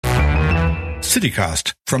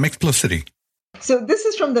CityCast from Explore City. So this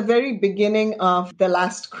is from the very beginning of The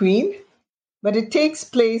Last Queen, but it takes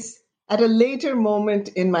place at a later moment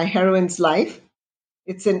in my heroine's life.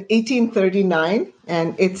 It's in 1839,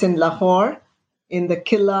 and it's in Lahore, in the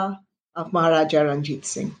Qilla of Maharaja Ranjit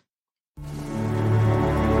Singh.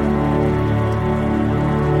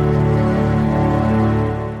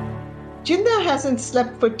 Jindan hasn't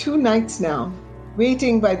slept for 2 nights now,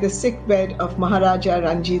 waiting by the sickbed of Maharaja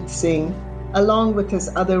Ranjit Singh, along with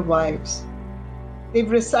his other wives.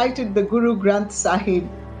 They've recited the Guru Granth Sahib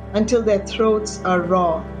until their throats are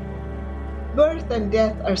raw. Birth and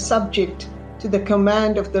death are subject to the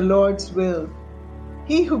command of the Lord's will.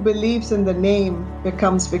 He who believes in the name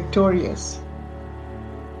becomes victorious.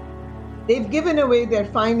 They've given away their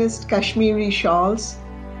finest Kashmiri shawls,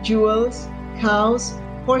 jewels, cows,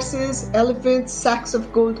 horses, elephants, sacks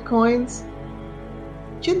of gold coins.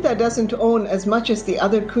 Chitra doesn't own as much as the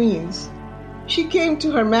other queens. She came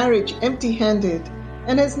to her marriage empty-handed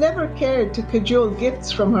and has never cared to cajole gifts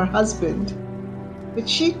from her husband. But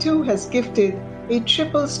she too has gifted a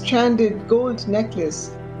triple-stranded gold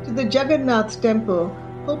necklace to the Jagannath temple,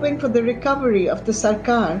 hoping for the recovery of the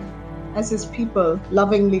Sarkar, as his people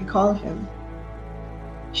lovingly call him.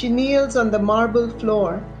 She kneels on the marble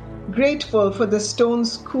floor, grateful for the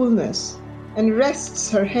stone's coolness, and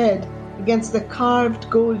rests her head against the carved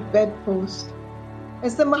gold bedpost.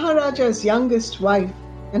 As the Maharaja's youngest wife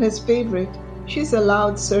and his favorite, she's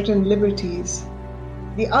allowed certain liberties.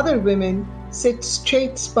 The other women sit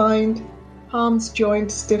straight-spined, palms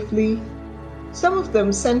joined stiffly. Some of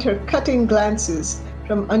them send her cutting glances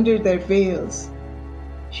from under their veils.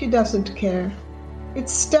 She doesn't care.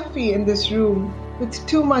 It's stuffy in this room with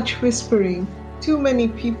too much whispering, too many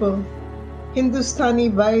people. Hindustani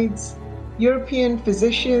Vaids, European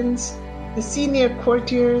physicians, the senior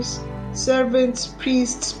courtiers, servants,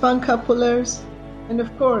 priests, pankha pullers, and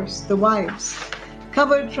of course the wives,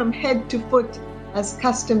 covered from head to foot as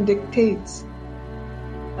custom dictates.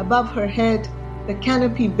 Above her head, the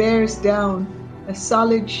canopy bears down a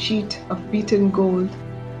solid sheet of beaten gold.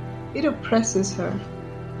 It oppresses her.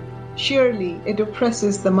 Surely it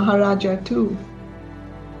oppresses the Maharaja too.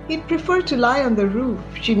 He'd prefer to lie on the roof,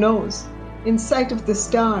 she knows, in sight of the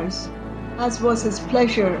stars, as was his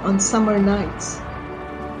pleasure on summer nights.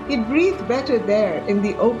 He'd breathe better there in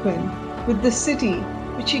the open, with the city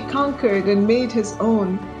which he conquered and made his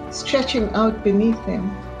own, stretching out beneath him.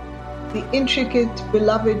 The intricate,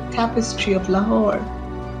 beloved tapestry of Lahore,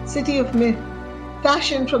 city of myth,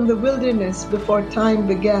 fashioned from the wilderness before time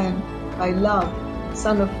began by Love,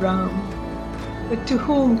 son of Ram. But to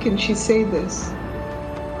whom can she say this?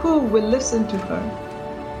 Who will listen to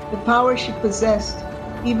her? The power she possessed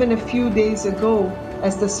even a few days ago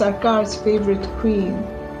as the Sarkar's favorite queen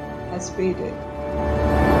has faded.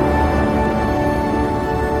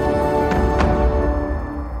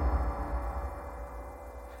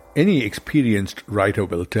 Any experienced writer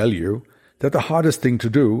will tell you that the hardest thing to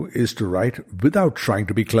do is to write without trying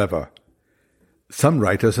to be clever. Some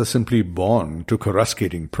writers are simply born to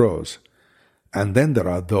coruscating prose, and then there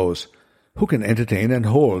are those who can entertain and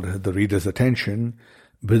hold the reader's attention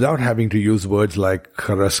without having to use words like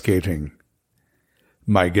coruscating.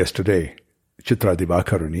 My guest today, Chitra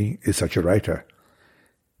Divakaruni, is such a writer.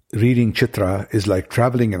 Reading Chitra is like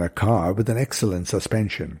traveling in a car with an excellent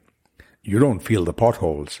suspension. You don't feel the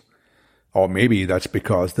potholes. Or maybe that's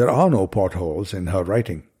because there are no potholes in her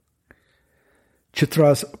writing.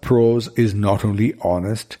 Chitra's prose is not only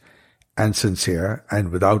honest and sincere and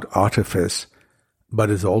without artifice,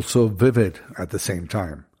 but is also vivid at the same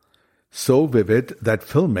time. So vivid that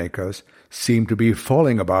filmmakers seem to be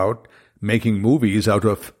falling about making movies out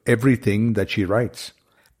of everything that she writes.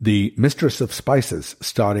 The Mistress of Spices,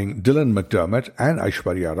 starring Dylan McDermott and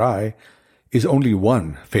Aishwarya Rai, is only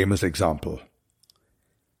one famous example.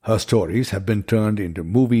 Her stories have been turned into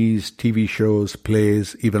movies, TV shows,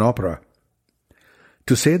 plays, even opera.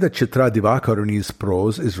 To say that Chitra Divakaruni's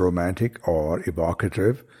prose is romantic or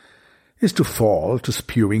evocative is to fall to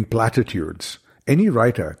spewing platitudes. Any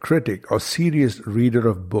writer, critic, or serious reader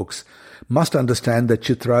of books must understand that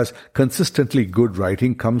Chitra's consistently good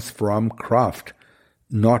writing comes from craft,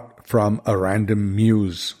 not from a random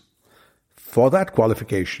muse. For that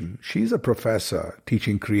qualification, she's a professor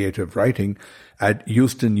teaching creative writing at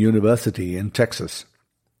Houston University in Texas.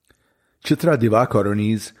 Chitra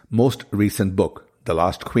Divakaruni's most recent book, The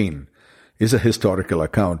Last Queen, is a historical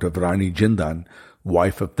account of Rani Jindan,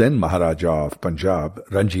 wife of then Maharaja of Punjab,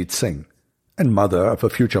 Ranjit Singh, and mother of a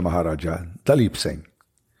future Maharaja, Dalip Singh.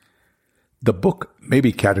 The book may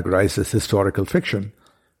be categorized as historical fiction,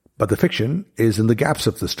 but the fiction is in the gaps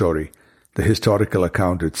of the story, The historical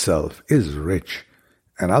account itself is rich,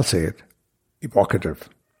 and I'll say it, evocative.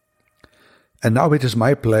 And now it is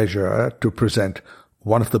my pleasure to present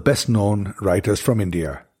one of the best-known writers from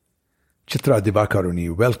India. Chitra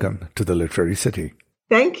Divakaruni, welcome to the Literary City.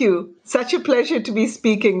 Thank you. Such a pleasure to be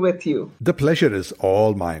speaking with you. The pleasure is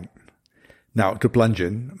all mine. Now, to plunge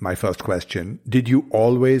in, my first question, did you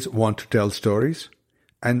always want to tell stories?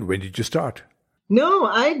 And when did you start?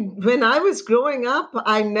 No, when I was growing up,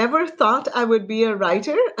 I never thought I would be a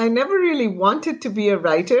writer. I never really wanted to be a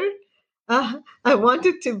writer. I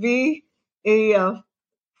wanted to be a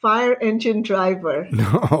fire engine driver.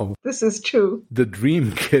 No. This is true. The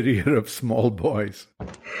dream career of small boys.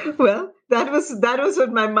 Well, that was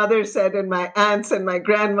what my mother said, and my aunts and my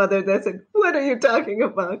grandmother. They said, "What are you talking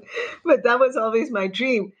about?" But that was always my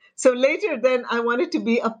dream. So later, then I wanted to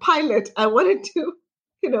be a pilot. I wanted to,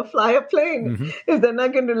 fly a plane. Mm-hmm. If they're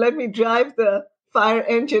not going to let me drive the fire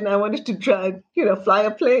engine, I wanted to drive, fly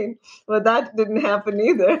a plane. Well, that didn't happen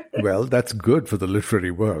either. Well, that's good for the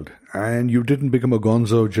literary world. And you didn't become a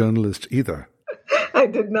gonzo journalist either. I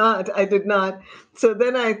did not. So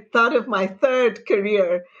then I thought of my third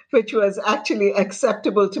career, which was actually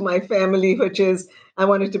acceptable to my family, which is I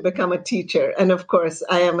wanted to become a teacher. And of course,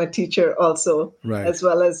 I am a teacher also, right. As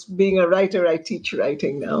well as being a writer. I teach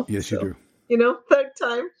writing now. Yes, you do. Third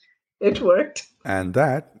time, it worked. And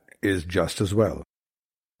that is just as well.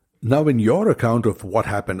 Now, in your account of what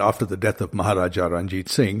happened after the death of Maharaja Ranjit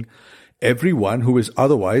Singh, everyone who is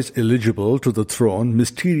otherwise eligible to the throne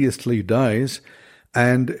mysteriously dies,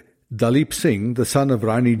 and Dalip Singh, the son of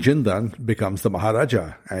Rani Jindan, becomes the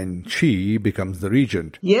Maharaja, and she becomes the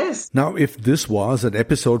regent. Yes. Now, if this was an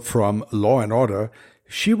episode from Law and Order,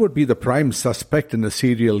 she would be the prime suspect in a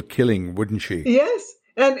serial killing, wouldn't she? Yes.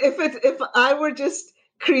 And if I were just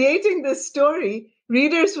creating this story,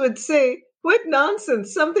 readers would say, "What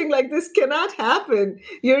nonsense. Something like this cannot happen.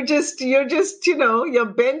 You're just, you're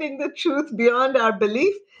bending the truth beyond our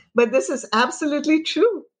belief." But this is absolutely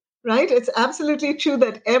true, right? It's absolutely true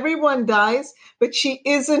that everyone dies, but she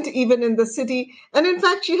isn't even in the city. And in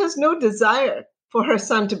fact, she has no desire for her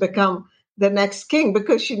son to become the next king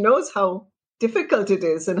because she knows how difficult it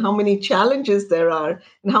is and how many challenges there are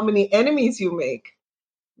and how many enemies you make.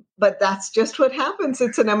 But that's just what happens.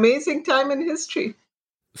 It's an amazing time in history.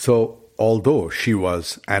 So, although she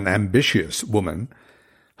was an ambitious woman,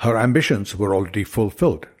 her ambitions were already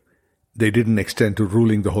fulfilled. They didn't extend to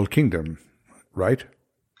ruling the whole kingdom, right?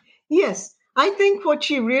 Yes. I think what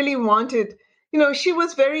she really wanted, she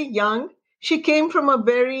was very young. She came from a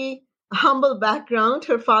very humble background.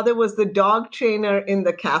 Her father was the dog trainer in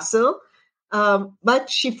the castle. But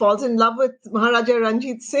she falls in love with Maharaja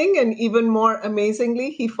Ranjit Singh, and even more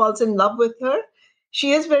amazingly, he falls in love with her.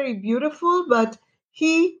 She is very beautiful, but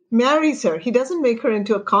he marries her. He doesn't make her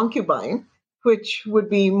into a concubine, which would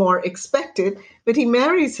be more expected, but he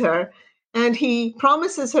marries her, and he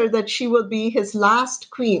promises her that she will be his last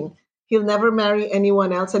queen. He'll never marry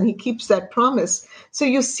anyone else, and he keeps that promise. So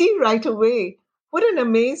you see right away what an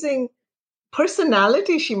amazing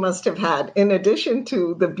personality she must have had, in addition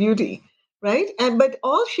to the beauty. Right? But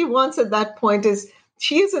all she wants at that point is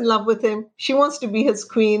she is in love with him. She wants to be his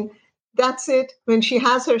queen. That's it. When she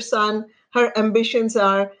has her son, her ambitions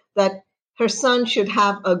are that her son should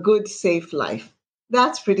have a good, safe life.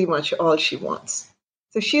 That's pretty much all she wants.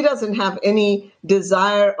 So she doesn't have any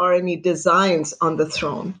desire or any designs on the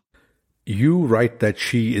throne. You write that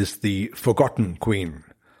she is the forgotten queen.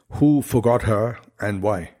 Who forgot her and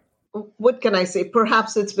why? What can I say?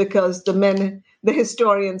 Perhaps it's because the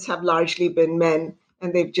historians have largely been men,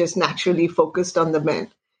 and they've just naturally focused on the men.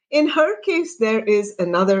 In her case, there is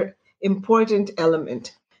another important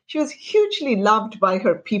element. She was hugely loved by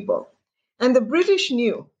her people, and the British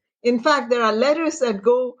knew. In fact, there are letters that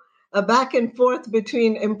go back and forth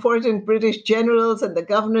between important British generals and the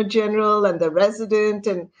governor general and the resident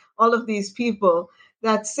and all of these people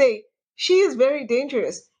that say, she is very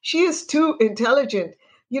dangerous. She is too intelligent.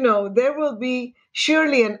 There will be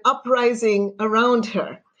surely an uprising around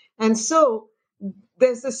her. And so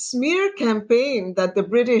there's a smear campaign that the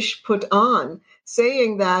British put on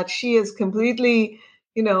saying that she is completely,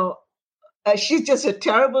 she's just a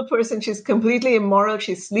terrible person. She's completely immoral.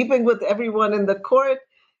 She's sleeping with everyone in the court.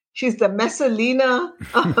 She's the Messalina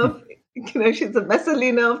of, she's the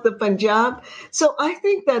Messalina of the Punjab. So I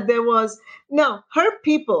think that there was, now her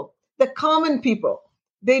people, the common people,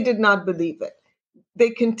 they did not believe it.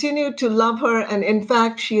 They continued to love her. And in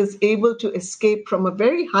fact, she is able to escape from a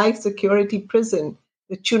very high security prison,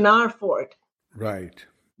 the Chunar Fort. Right.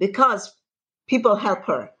 Because people help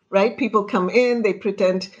her, right? People come in, they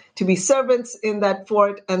pretend to be servants in that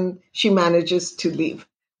fort, and she manages to leave.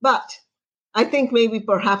 But I think maybe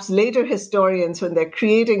perhaps later historians, when they're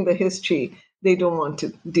creating the history, they don't want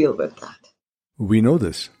to deal with that. We know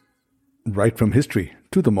this, right from history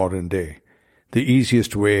to the modern day. The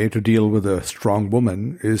easiest way to deal with a strong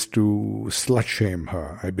woman is to slut-shame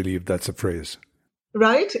her. I believe that's a phrase.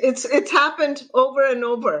 Right? It's happened over and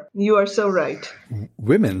over. You are so right.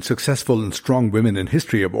 Women, successful and strong women in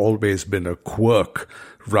history, have always been a quirk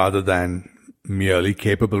rather than merely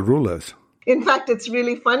capable rulers. In fact, it's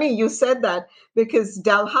really funny you said that, because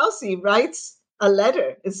Dalhousie writes a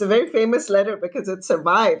letter. It's a very famous letter because it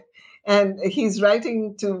survived. And he's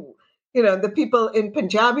writing to, the people in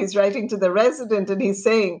Punjab. He's writing to the resident and he's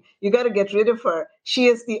saying, you got to get rid of her. She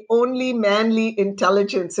is the only manly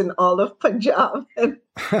intelligence in all of Punjab. And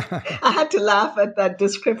I had to laugh at that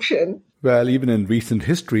description. Well, even in recent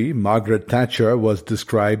history, Margaret Thatcher was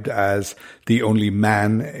described as the only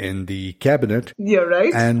man in the cabinet. You're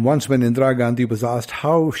right. And once when Indira Gandhi was asked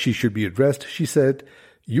how she should be addressed, she said,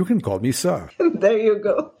 "You can call me sir." There you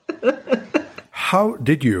go. How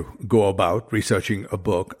did you go about researching a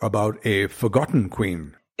book about a forgotten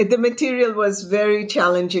queen? The material was very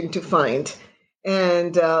challenging to find.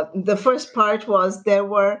 And the first part was there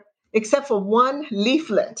were, except for one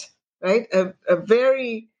leaflet, right, a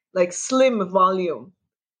very slim volume,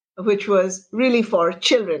 which was really for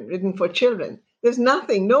children, written for children. There's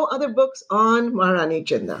nothing, no other books on Maharani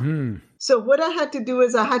Jindan. So what I had to do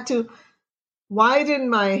is I had to widen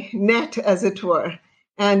my net, as it were,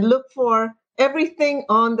 and look for everything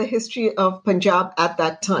on the history of Punjab at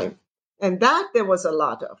that time. And that there was a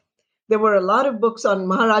lot of. There were a lot of books on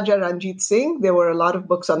Maharaja Ranjit Singh. There were a lot of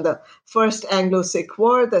books on the First Anglo-Sikh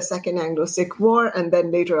War, the Second Anglo-Sikh War, and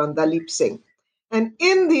then later on Dalip Singh. And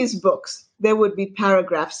in these books, there would be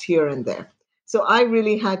paragraphs here and there. So I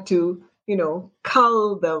really had to,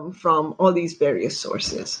 cull them from all these various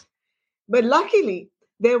sources. But luckily,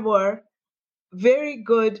 there were very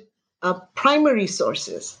good primary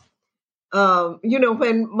sources.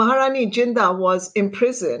 When Maharani Jinda was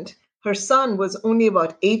imprisoned, her son was only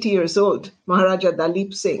about 8 years old, Maharaja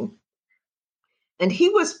Dalip Singh. And he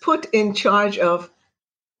was put in charge of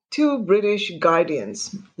two British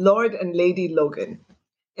guardians, Lord and Lady Logan.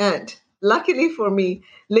 And luckily for me,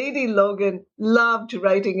 Lady Logan loved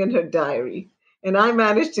writing in her diary. And I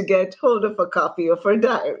managed to get hold of a copy of her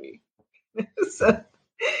diary.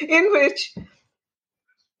 In which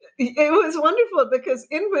it was wonderful, because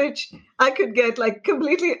in which I could get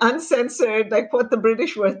completely uncensored, what the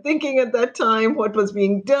British were thinking at that time, what was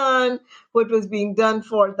being done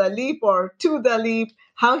for Dalip or to Dalip,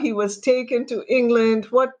 how he was taken to England,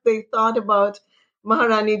 what they thought about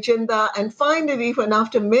Maharani Jinda. And finally, even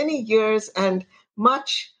after many years and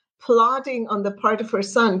much plotting on the part of her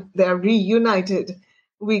son, they're reunited.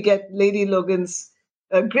 We get Lady Logan's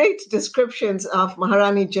great descriptions of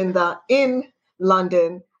Maharani Jinda in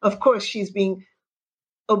London. Of course, she's being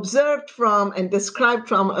observed from and described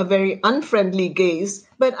from a very unfriendly gaze,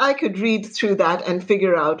 but I could read through that and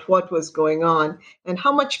figure out what was going on and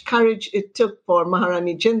how much courage it took for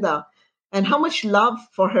Maharani Jinda and how much love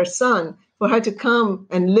for her son, for her to come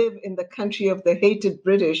and live in the country of the hated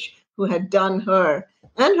British who had done her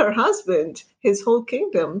and her husband, his whole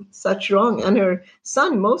kingdom, such wrong, and her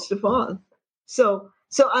son most of all. So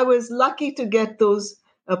I was lucky to get those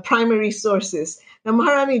primary sources. Now,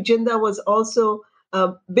 Maharani Jinda was also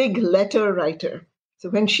a big letter writer. So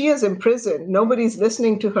when she is imprisoned, nobody's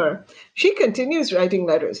listening to her. She continues writing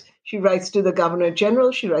letters. She writes to the Governor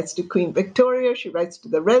General, she writes to Queen Victoria, she writes to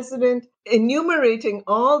the resident, enumerating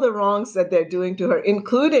all the wrongs that they're doing to her,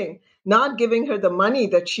 including not giving her the money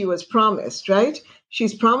that she was promised, right?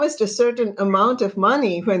 She's promised a certain amount of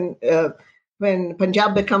money when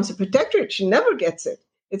Punjab becomes a protectorate. She never gets it.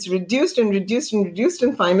 It's reduced and reduced and reduced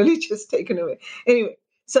and finally just taken away. Anyway,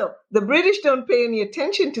 so the British don't pay any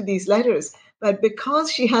attention to these letters, but because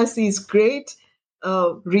she has these great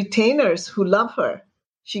retainers who love her,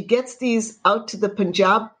 she gets these out to the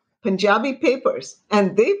Punjabi papers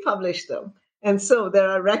and they publish them. And so there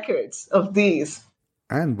are records of these.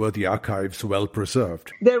 And were the archives well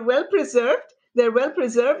preserved? They're well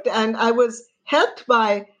preserved. And I was helped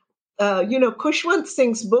by Khushwant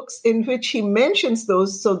Singh's books in which he mentions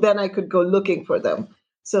those, so then I could go looking for them.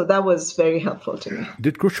 So that was very helpful to me.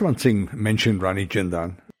 Did Khushwant Singh mention Rani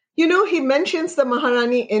Jindan? He mentions the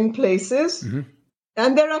Maharani in places,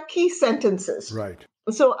 and there are key sentences. Right.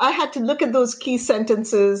 So I had to look at those key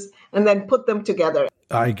sentences and then put them together.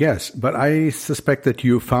 I guess, but I suspect that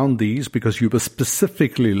you found these because you were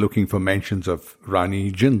specifically looking for mentions of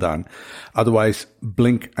Rani Jindan. Otherwise,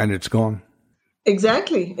 blink and it's gone.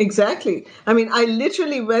 Exactly. I mean, I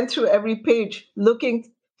literally went through every page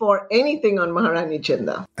looking for anything on Maharani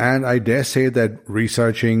Jinda. And I dare say that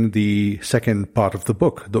researching the second part of the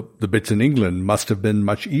book, the bits in England, must have been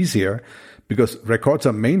much easier because records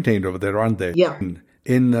are maintained over there, aren't they? Yeah.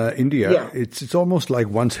 In India, it's almost like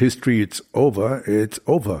once history it's over, it's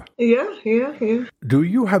over. Yeah. Do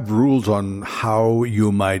you have rules on how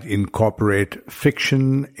you might incorporate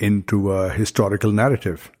fiction into a historical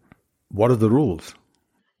narrative? What are the rules?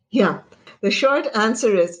 Yeah. The short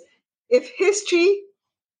answer is, if history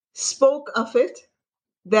spoke of it,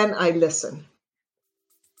 then I listen.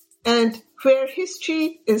 And where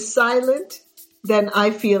history is silent, then I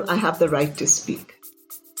feel I have the right to speak.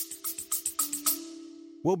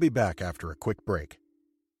 We'll be back after a quick break.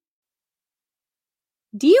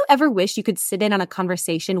 Do you ever wish you could sit in on a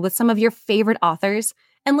conversation with some of your favorite authors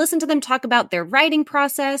and listen to them talk about their writing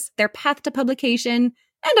process, their path to publication,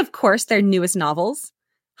 and of course, their newest novels?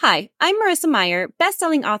 Hi, I'm Marissa Meyer,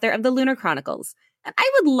 best-selling author of The Lunar Chronicles, and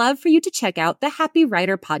I would love for you to check out the Happy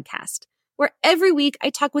Writer podcast, where every week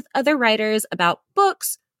I talk with other writers about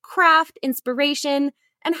books, craft, inspiration,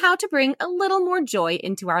 and how to bring a little more joy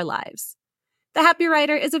into our lives. The Happy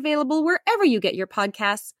Writer is available wherever you get your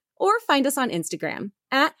podcasts, or find us on Instagram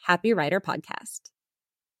at Happy Writer Podcast.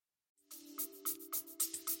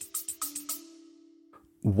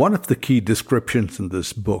 One of the key descriptions in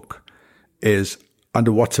this book is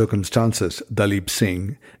under what circumstances Dalip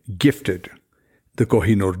Singh gifted the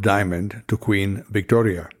Kohinoor diamond to Queen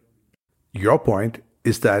Victoria. Your point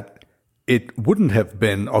is that it wouldn't have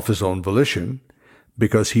been of his own volition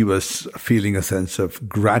because he was feeling a sense of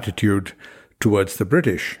gratitude towards the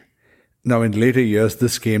British. Now, in later years,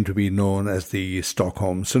 this came to be known as the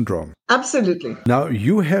Stockholm Syndrome. Absolutely. Now,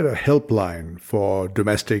 you had a helpline for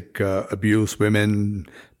domestic abuse, women,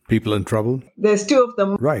 people in trouble. There's two of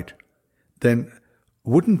them. Right. Then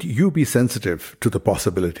wouldn't you be sensitive to the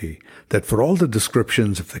possibility that for all the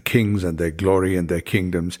descriptions of the kings and their glory and their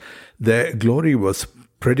kingdoms, their glory was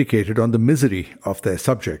predicated on the misery of their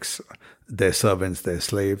subjects, their servants, their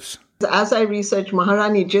slaves? As I researched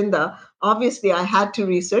Maharani Jinda, obviously I had to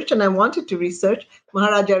research, and I wanted to research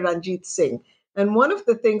Maharaja Ranjit Singh. And one of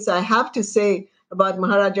the things I have to say about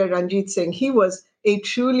Maharaja Ranjit Singh, he was a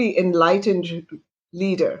truly enlightened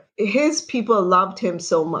leader. His people loved him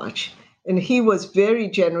so much, and he was very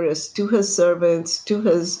generous to his servants, to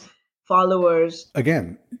his followers.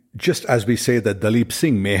 Again, just as we say that Dalip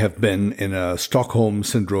Singh may have been in a Stockholm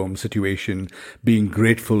Syndrome situation, being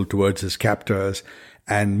grateful towards his captors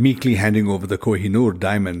and meekly handing over the Kohinoor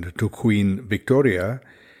diamond to Queen Victoria,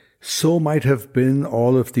 so might have been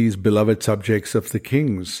all of these beloved subjects of the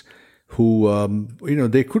kings who,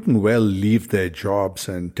 they couldn't well leave their jobs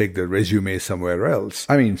and take their resume somewhere else.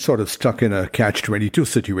 I mean, sort of stuck in a catch-22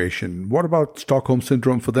 situation. What about Stockholm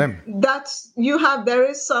Syndrome for them? There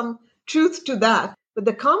is some truth to that. But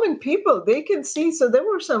the common people, they can see. So there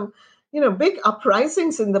were some, big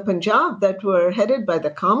uprisings in the Punjab that were headed by the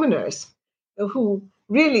commoners who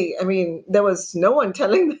really, there was no one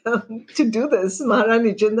telling them to do this.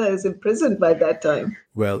 Maharani Jinda is imprisoned by that time.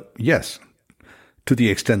 Well, yes, to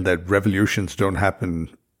the extent that revolutions don't happen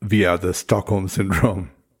via the Stockholm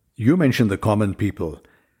Syndrome. You mentioned the common people.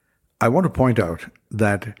 I want to point out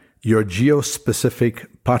that your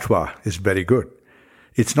geo-specific patwa is very good.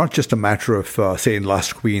 It's not just a matter of, say, in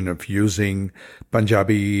Last Queen, of using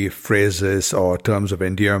Punjabi phrases or terms of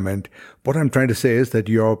endearment. What I'm trying to say is that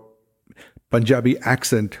your Punjabi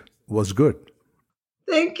accent was good.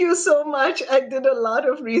 Thank you so much. I did a lot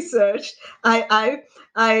of research. I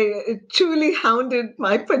truly hounded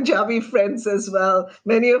my Punjabi friends as well.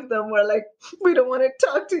 Many of them were like, we don't want to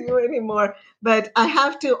talk to you anymore. But I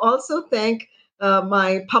have to also thank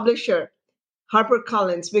my publisher,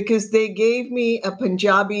 HarperCollins, because they gave me a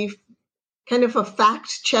Punjabi kind of a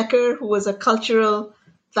fact checker who was a cultural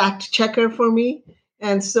fact checker for me.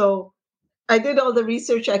 And so I did all the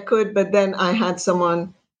research I could, but then I had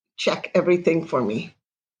someone check everything for me.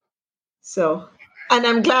 So, and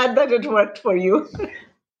I'm glad that it worked for you.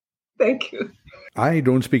 Thank you. I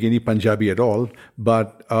don't speak any Punjabi at all,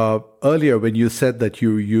 but earlier when you said that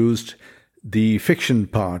you used the fiction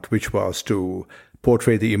part, which was to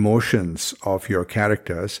portray the emotions of your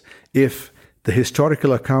characters, if the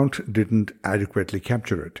historical account didn't adequately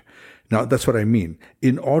capture it. Now, that's what I mean.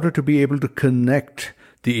 In order to be able to connect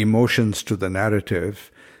the emotions to the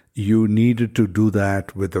narrative, you needed to do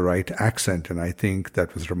that with the right accent, and I think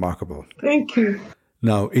that was remarkable. Thank you.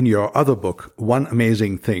 Now, in your other book, One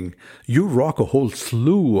Amazing Thing, you rock a whole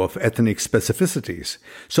slew of ethnic specificities.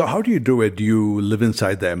 So how do you do it? Do you live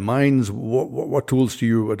inside their minds? What tools do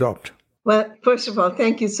you adopt? Well, first of all,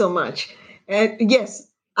 thank you so much. And yes,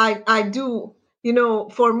 I do.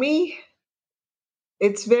 For me,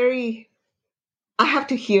 it's very, I have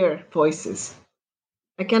to hear voices.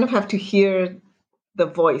 I kind of have to hear the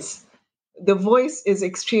voice. The voice is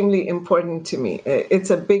extremely important to me. It's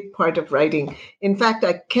a big part of writing. In fact,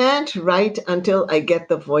 I can't write until I get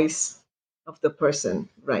the voice of the person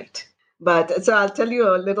right. But so I'll tell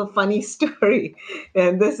you a little funny story.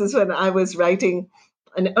 And this is when I was writing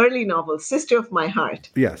an early novel, Sister of My Heart,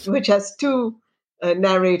 Yes. which has two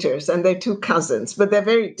narrators, and they're two cousins, but they're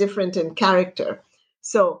very different in character.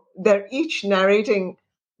 So they're each narrating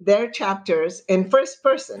their chapters in first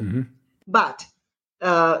person, but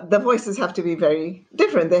the voices have to be very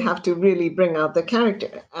different. They have to really bring out the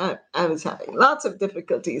character. I was having lots of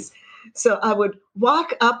difficulties. So I would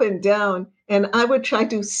walk up and down and I would try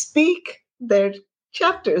to speak their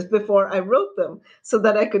chapters before I wrote them so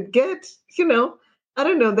that I could get, I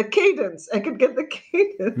don't know, the cadence. I could get the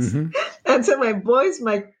cadence. And so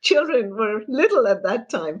my children were little at that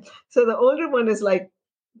time. So the older one is like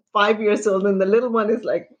 5 years old and the little one is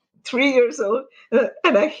like 3 years old.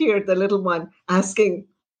 And I hear the little one asking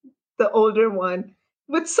the older one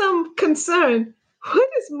with some concern, "What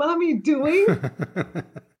is mommy doing?"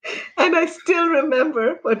 And I still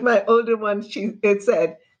remember what my older one it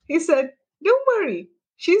said. He said, "Don't worry.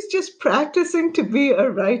 She's just practicing to be a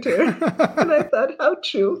writer." And I thought, how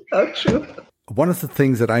true, how true. One of the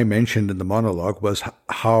things that I mentioned in the monologue was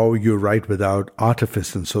how you write without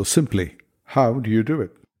artifice and so simply. How do you do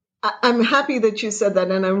it? I'm happy that you said that,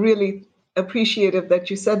 and I'm really appreciative that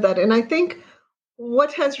you said that. And I think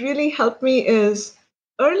what has really helped me is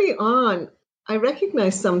early on, I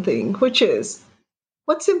recognized something, which is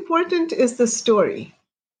what's important is the story,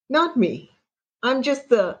 not me. I'm just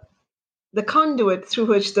the conduit through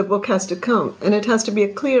which the book has to come, and it has to be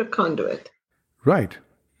a clear conduit. Right.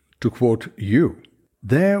 To quote you,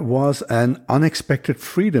 there was an unexpected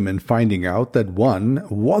freedom in finding out that one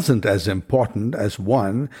wasn't as important as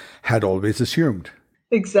one had always assumed.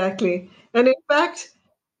 Exactly. And in fact,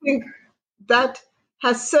 I think that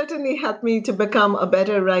has certainly helped me to become a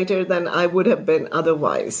better writer than I would have been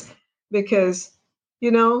otherwise. Because,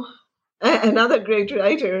 another great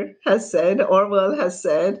writer has said, Orwell has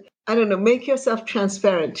said, I don't know, make yourself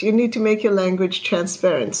transparent. You need to make your language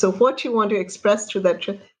transparent. So what you want to express through that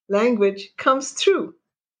language comes through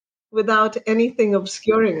without anything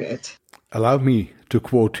obscuring it. Allow me to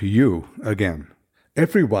quote you again.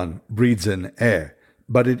 Everyone breathes in air,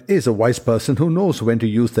 but it is a wise person who knows when to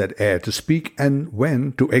use that air to speak and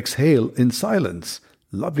when to exhale in silence.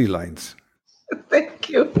 Lovely lines. Thank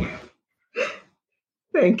you.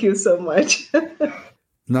 Thank you so much.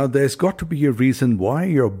 Now, there's got to be a reason why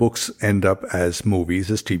your books end up as movies,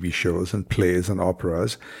 as TV shows and plays and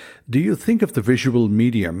operas. Do you think of the visual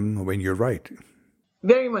medium when you write?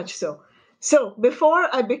 Very much so. So before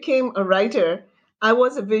I became a writer, I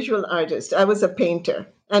was a visual artist. I was a painter.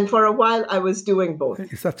 And for a while, I was doing both.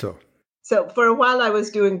 Is that so? So for a while, I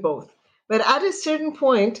was doing both. But at a certain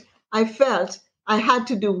point, I felt I had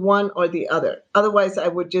to do one or the other. Otherwise, I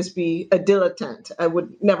would just be a dilettante. I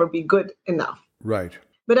would never be good enough. Right.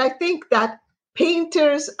 But I think that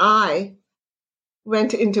painter's eye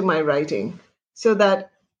went into my writing, so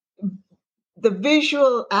that the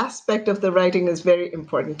visual aspect of the writing is very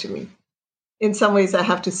important to me. In some ways, I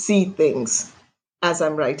have to see things as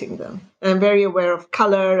I'm writing them. I'm very aware of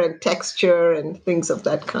color and texture and things of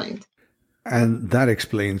that kind. And that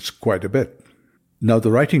explains quite a bit. Now,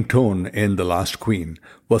 the writing tone in The Last Queen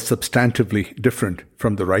was substantively different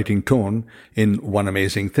from the writing tone in One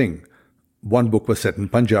Amazing Thing. One book was set in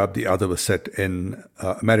Punjab, the other was set in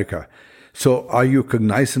America. So are you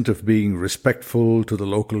cognizant of being respectful to the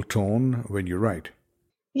local tone when you write?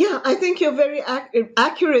 Yeah, I think you're very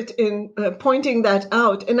accurate in pointing that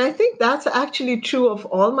out. And I think that's actually true of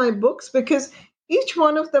all my books, because each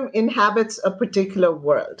one of them inhabits a particular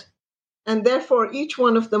world. And therefore, each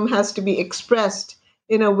one of them has to be expressed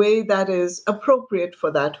in a way that is appropriate for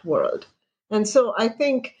that world. And so I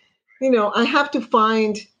think, I have to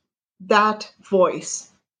find that voice,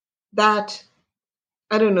 that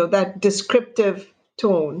descriptive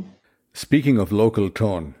tone. Speaking of local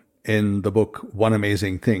tone, in the book One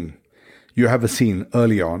Amazing Thing, you have a scene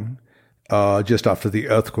early on, just after the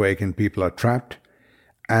earthquake and people are trapped,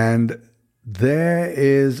 and there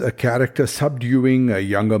is a character subduing a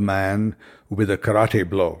younger man with a karate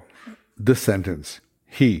blow. This sentence,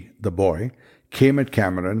 he, the boy, came at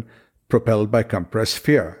Cameron propelled by compressed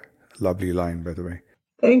fear. Lovely line, by the way.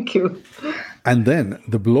 Thank you. And then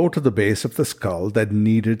the blow to the base of the skull that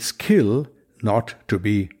needed skill not to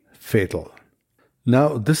be fatal.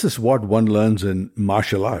 Now, this is what one learns in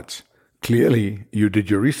martial arts. Clearly, you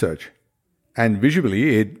did your research. And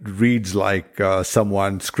visually, it reads like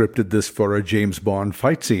someone scripted this for a James Bond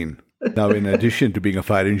fight scene. Now, in addition to being a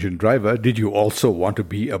fire engine driver, did you also want to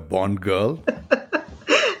be a Bond girl?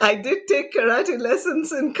 I did take karate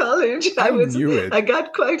lessons in college. I knew it. I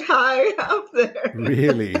got quite high up there.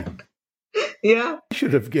 Really? Yeah. I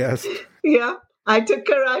should have guessed. Yeah. I took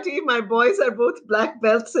karate. My boys are both black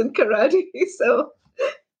belts in karate. So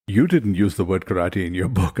you didn't use the word karate in your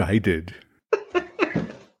book. I did.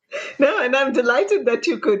 No, and I'm delighted that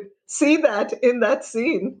you could see that in that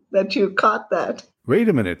scene, that you caught that. Wait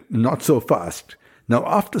a minute. Not so fast. Now,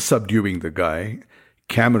 after subduing the guy,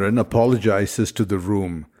 Cameron apologizes to the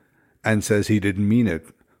room and says he didn't mean it.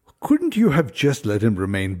 Couldn't you have just let him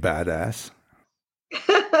remain badass?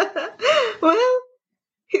 Well,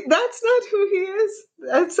 that's not who he is.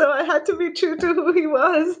 And so I had to be true to who he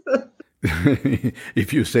was.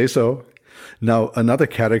 If you say so. Now, another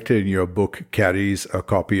character in your book carries a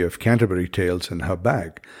copy of Canterbury Tales in her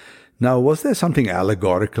bag. Now, was there something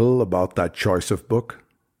allegorical about that choice of book?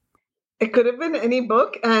 It could have been any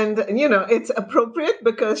book. And, it's appropriate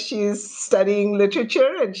because she's studying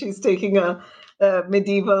literature and she's taking a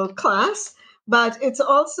medieval class. But it's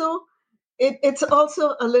also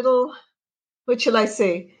a little, what shall I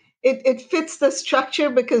say? It fits the structure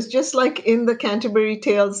because just like in the Canterbury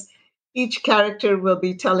Tales, each character will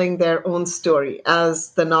be telling their own story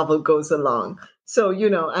as the novel goes along. So,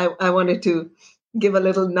 I wanted to give a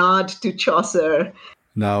little nod to Chaucer.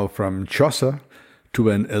 Now, from Chaucer to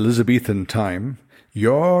an Elizabethan time,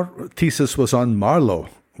 your thesis was on Marlowe,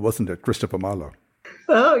 wasn't it? Christopher Marlowe.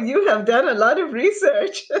 Oh, you have done a lot of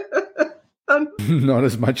research. Not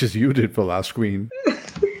as much as you did for Last Queen.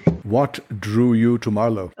 What drew you to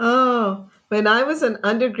Marlowe? Oh, when I was an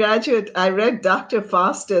undergraduate, I read Dr.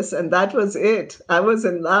 Faustus, and that was it. I was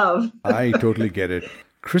in love. I totally get it.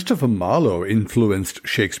 Christopher Marlowe influenced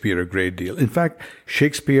Shakespeare a great deal. In fact,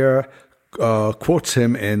 Shakespeare quotes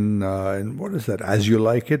him in what is that, As You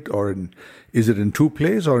Like It? Is it in two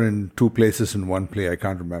plays or in two places in one play? I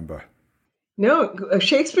can't remember. No,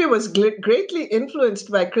 Shakespeare was greatly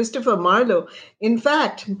influenced by Christopher Marlowe. In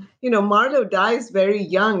fact, Marlowe dies very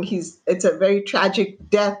young. It's a very tragic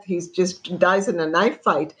death. He just dies in a knife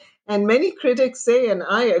fight. And many critics say, and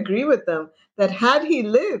I agree with them, that had he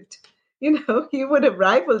lived, he would have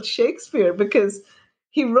rivaled Shakespeare because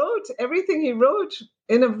he wrote everything he wrote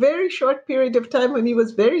in a very short period of time when he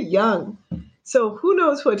was very young. So who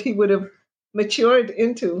knows what he would have matured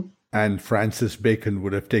into. And Francis Bacon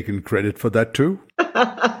would have taken credit for that too.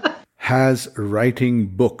 Has writing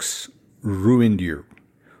books ruined you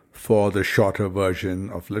for the shorter version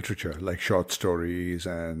of literature, like short stories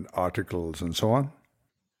and articles and so on?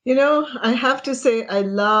 I have to say I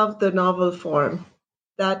love the novel form.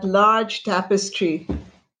 That large tapestry.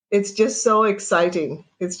 It's just so exciting.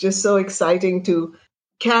 It's just so exciting to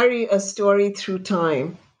carry a story through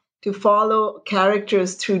time, to follow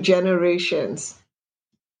characters through generations.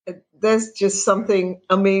 There's just something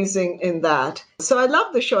amazing in that. So I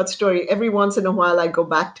love the short story. Every once in a while, I go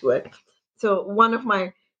back to it. So one of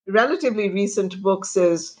my relatively recent books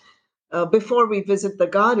is Before We Visit the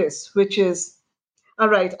Goddess, which is, all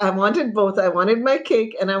right, I wanted both. I wanted my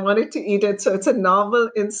cake and I wanted to eat it. So it's a novel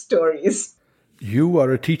in stories. You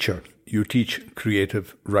are a teacher. You teach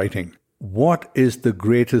creative writing. What is the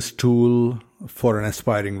greatest tool for an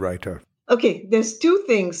aspiring writer? Okay, there's two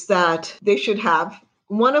things that they should have.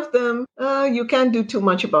 One of them, you can't do too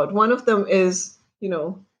much about. One of them is,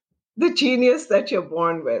 the genius that you're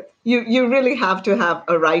born with. You really have to have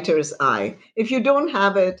a writer's eye. If you don't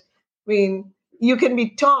have it, you can be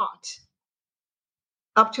taught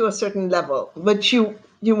up to a certain level, but you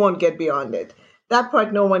won't get beyond it. That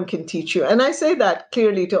part no one can teach you. And I say that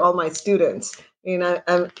clearly to all my students. I'm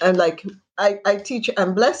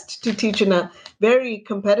blessed to teach in a very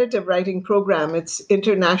competitive writing program. It's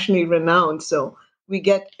internationally renowned. So we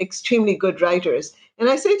get extremely good writers. And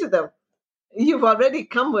I say to them, you've already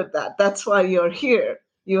come with that. That's why you're here.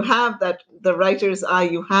 You have the writer's eye,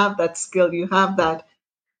 you have that skill, you have that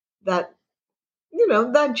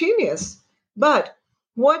genius. But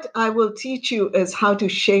what I will teach you is how to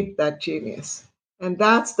shape that genius. And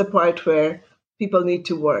that's the part where people need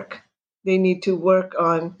to work. They need to work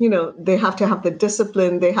on, they have to have the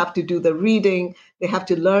discipline, they have to do the reading, they have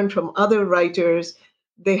to learn from other writers.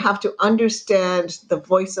 They have to understand the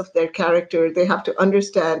voice of their character. They have to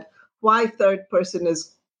understand why third person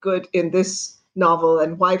is good in this novel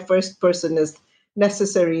and why first person is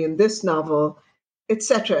necessary in this novel,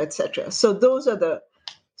 etc., etc. So those are the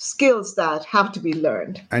skills that have to be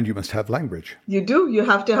learned. And you must have language. You do. You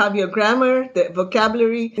have to have your grammar, the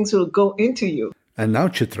vocabulary, things will go into you. And now,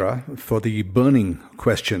 Chitra, for the burning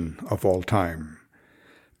question of all time.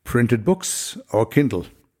 Printed books or Kindle?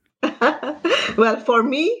 Well, for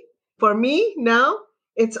me now,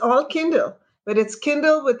 it's all Kindle, but it's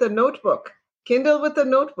Kindle with a notebook. Kindle with a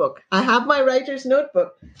notebook. I have my writer's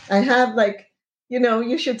notebook. I have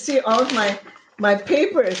you should see all of my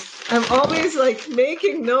papers. I'm always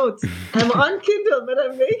making notes. I'm on Kindle, but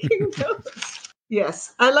I'm making notes.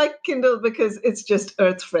 Yes, I like Kindle because it's just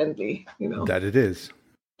earth friendly, That it is.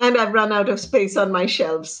 And I've run out of space on my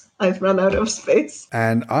shelves. I've run out of space.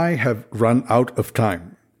 And I have run out of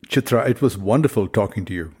time. Chitra, it was wonderful talking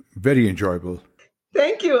to you. Very enjoyable.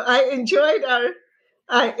 Thank you. I enjoyed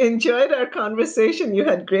our conversation. You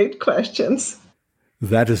had great questions.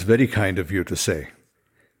 That is very kind of you to say.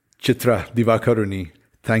 Chitra Divakaruni,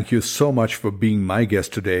 thank you so much for being my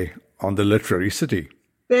guest today on The Literary City.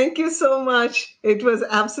 Thank you so much. It was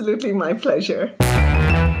absolutely my pleasure.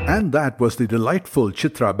 And that was the delightful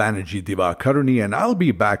Chitra Banerjee Divakaruni, and I'll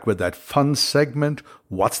be back with that fun segment,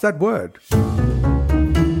 What's That Word?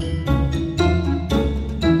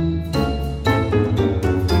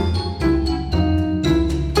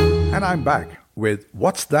 And I'm back with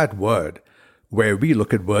What's That Word? Where we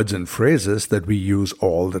look at words and phrases that we use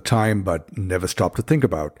all the time but never stop to think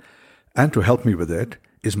about. And to help me with it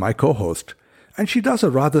is my co-host. And she does a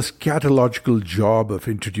rather scatological job of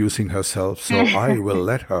introducing herself, so I will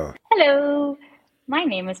let her. Hello, my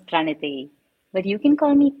name is Praniti, but you can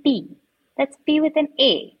call me P. That's P with an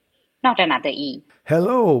A, not another E.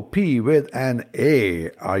 Hello, P with an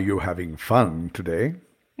A. Are you having fun today?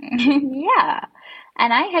 Yeah,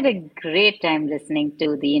 and I had a great time listening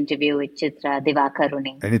to the interview with Chitra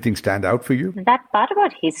Divakaruni. Anything stand out for you? That part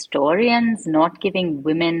about historians not giving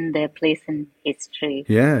women their place in history.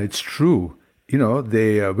 Yeah, it's true.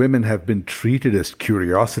 Women have been treated as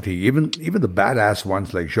curiosity, even the badass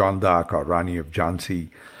ones like Jeanne d'Arc or Rani of Jhansi.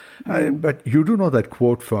 But you do know that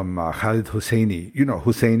quote from Khalid Hosseini. You know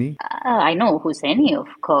Hosseini? I know Hosseini, of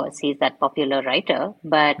course. He's that popular writer.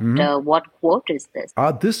 But what quote is this?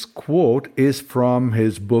 This quote is from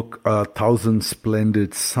his book, 1,000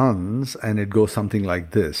 Splendid Suns, and it goes something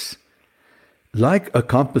like this. Like a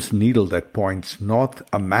compass needle that points north,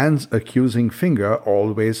 a man's accusing finger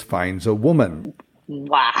always finds a woman.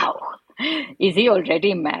 Wow. Is he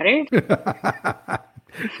already married?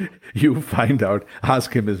 You find out,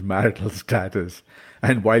 ask him his marital status.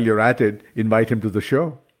 And while you're at it, invite him to the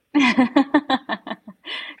show.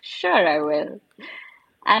 Sure, I will.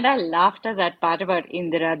 And I laughed at that part about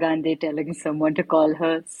Indira Gandhi telling someone to call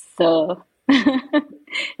her Sir.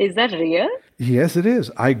 Is that real? Yes, it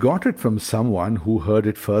is. I got it from someone who heard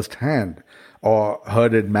it firsthand, or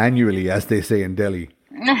heard it manually, as they say in Delhi.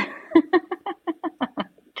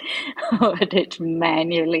 Heard it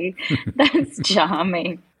manually. That's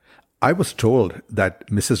charming. I was told that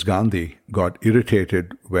Mrs. Gandhi got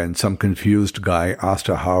irritated when some confused guy asked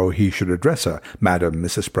her how he should address her. Madam,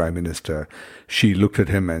 Mrs. Prime Minister. She looked at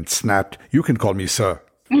him and snapped, "You can call me sir."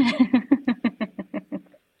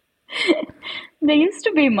 There used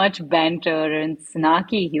to be much banter and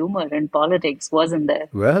snarky humor in politics, wasn't there?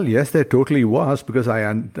 Well, yes, there totally was, because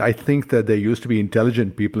I think that there used to be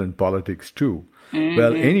intelligent people in politics too. Mm-hmm.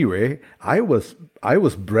 Well, anyway, I was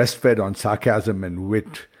breastfed on sarcasm and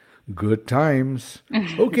wit. Good times.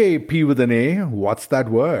 Okay, P with an A, what's that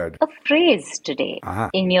word? A phrase today. Uh-huh.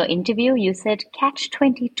 In your interview, you said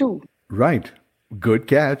catch-22. Right. Good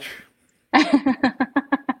catch.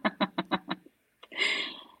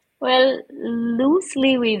 Well,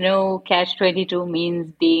 loosely we know catch-22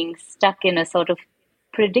 means being stuck in a sort of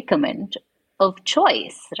predicament of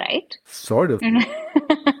choice, right? Sort of.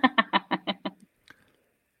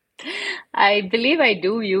 I believe I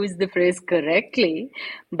do use the phrase correctly,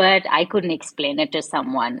 but I couldn't explain it to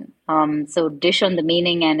someone. So dish on the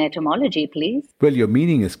meaning and etymology, please. Well, your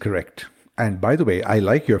meaning is correct. And by the way, I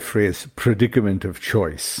like your phrase, predicament of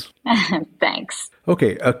choice. Thanks.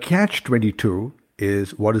 Okay, a catch-22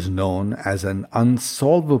 is what is known as an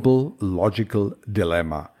unsolvable logical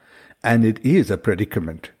dilemma. And it is a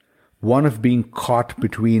predicament, one of being caught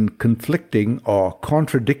between conflicting or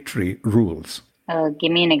contradictory rules.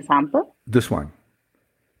 Give me an example. This one.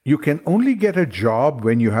 You can only get a job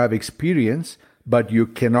when you have experience, but you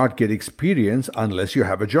cannot get experience unless you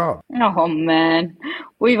have a job. Oh man,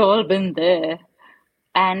 we've all been there.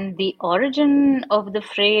 And the origin of the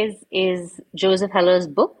phrase is Joseph Heller's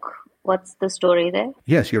book. What's the story there?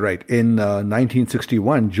 Yes, you're right. In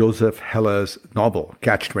 1961, Joseph Heller's novel,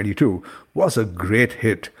 Catch-22, was a great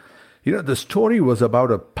hit. The story was about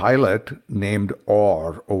a pilot named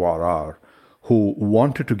Orr, O-R-R, who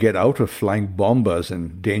wanted to get out of flying bombers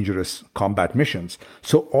and dangerous combat missions.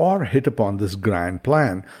 So Orr hit upon this grand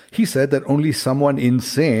plan. He said that only someone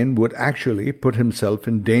insane would actually put himself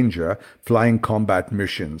in danger flying combat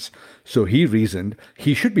missions. So he reasoned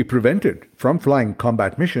he should be prevented from flying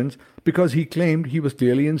combat missions because he claimed he was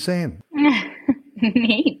clearly insane.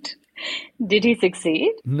 Neat. Did he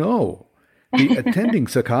succeed? No. The attending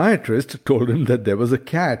psychiatrist told him that there was a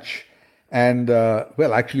catch. And,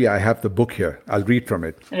 actually, I have the book here. I'll read from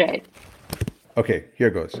it. Right. Okay, here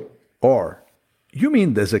goes. Or, you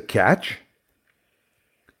mean there's a catch?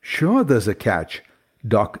 Sure there's a catch,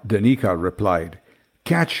 Doc Danica replied.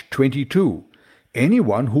 Catch 22.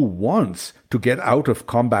 Anyone who wants to get out of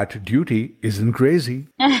combat duty isn't crazy.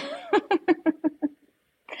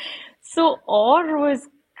 So Orr was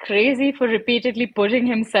crazy for repeatedly putting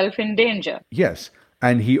himself in danger. Yes.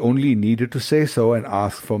 And he only needed to say so and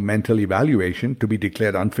ask for mental evaluation to be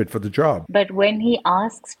declared unfit for the job. But when he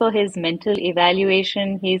asks for his mental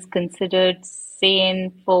evaluation, he's considered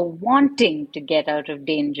sane for wanting to get out of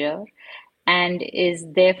danger and is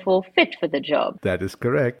therefore fit for the job. That is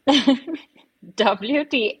correct.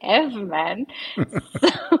 WTF, man.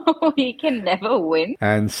 So he can never win.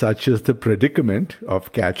 And such is the predicament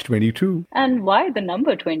of Catch 22. And why the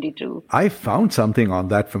number 22? I found something on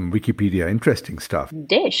that from Wikipedia. Interesting stuff.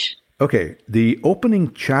 Dish. Okay, the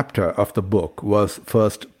opening chapter of the book was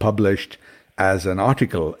first published as an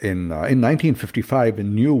article in 1955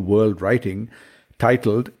 in New World Writing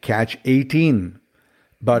titled Catch 18.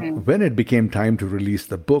 But when it became time to release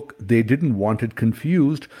the book, they didn't want it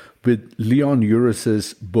confused with Leon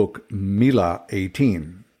Uris's book Mila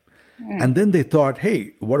 18. And then they thought,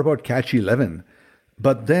 hey, what about Catch 11?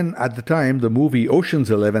 But then at the time, the movie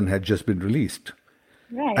Ocean's 11 had just been released.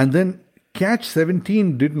 Right. And then Catch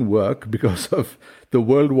 17 didn't work because of the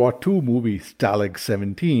World War II movie Stalag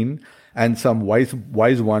 17. And some wise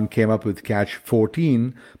one came up with Catch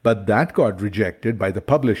 14, but that got rejected by the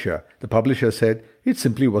publisher. The publisher said it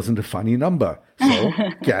simply wasn't a funny number. So,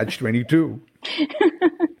 Catch 22.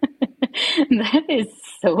 That is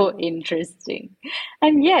so interesting.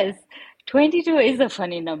 And yes, 22 is a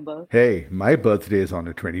funny number. Hey, my birthday is on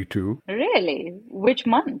a 22. Really? Which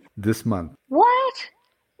month? This month. What?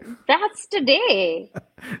 That's today.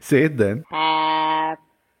 Say it then.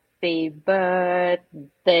 Happy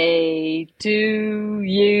birthday to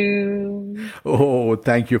you. Oh,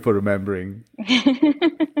 thank you for remembering.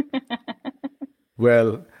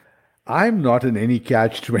 Well, I'm not in any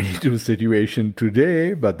Catch-22 situation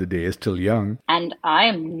today, but the day is still young. And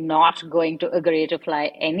I'm not going to agree to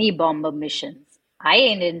fly any bomber missions. I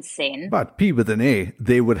ain't insane. But P with an A,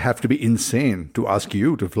 they would have to be insane to ask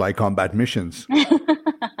you to fly combat missions.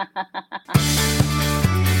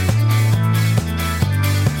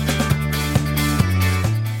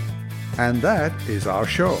 And that is our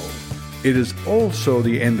show. It is also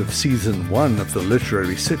the end of Season 1 of The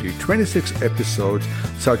Literary City. 26 episodes,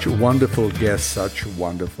 such wonderful guests, such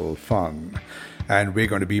wonderful fun. And we're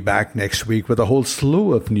going to be back next week with a whole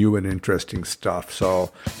slew of new and interesting stuff.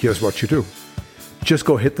 So here's what you do. Just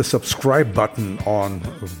go hit the subscribe button on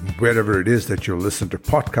wherever it is that you listen to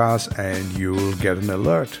podcasts and you'll get an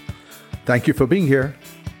alert. Thank you for being here.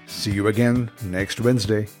 See you again next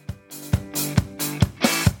Wednesday.